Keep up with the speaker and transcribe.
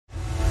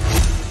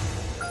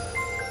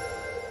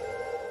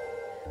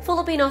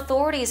Philippine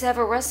authorities have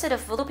arrested a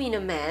Filipino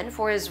man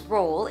for his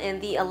role in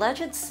the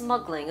alleged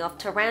smuggling of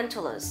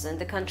tarantulas in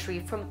the country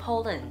from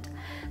Poland.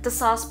 The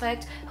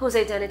suspect, whose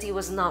identity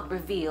was not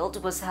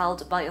revealed, was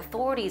held by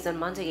authorities on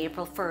Monday,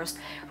 April 1st,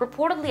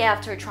 reportedly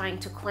after trying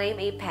to claim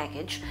a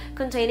package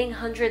containing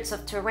hundreds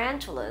of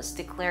tarantulas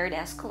declared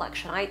as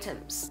collection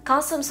items.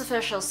 Customs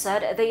officials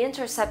said they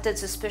intercepted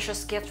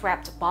suspicious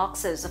gift-wrapped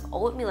boxes of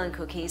oatmeal and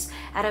cookies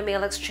at a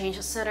mail exchange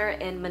center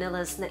in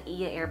Manila's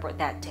Naiya airport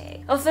that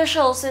day.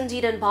 Officials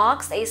indeed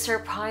unboxed a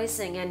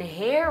surprising and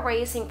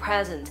hair-raising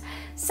present: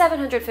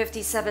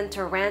 757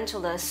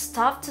 tarantulas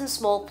stuffed in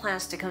small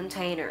plastic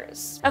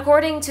containers.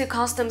 According to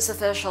customs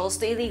officials,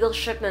 the illegal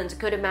shipment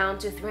could amount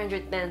to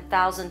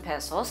 310,000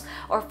 pesos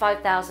or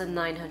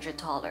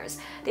 $5,900.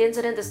 The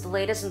incident is the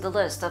latest in the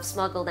list of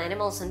smuggled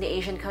animals in the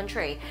Asian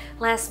country.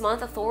 Last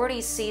month,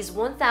 authorities seized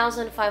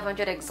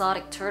 1,500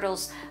 exotic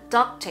turtles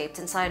duct-taped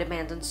inside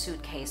abandoned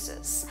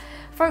suitcases.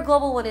 For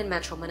Global One in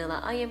Metro Manila,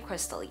 I am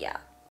Crystal Yap.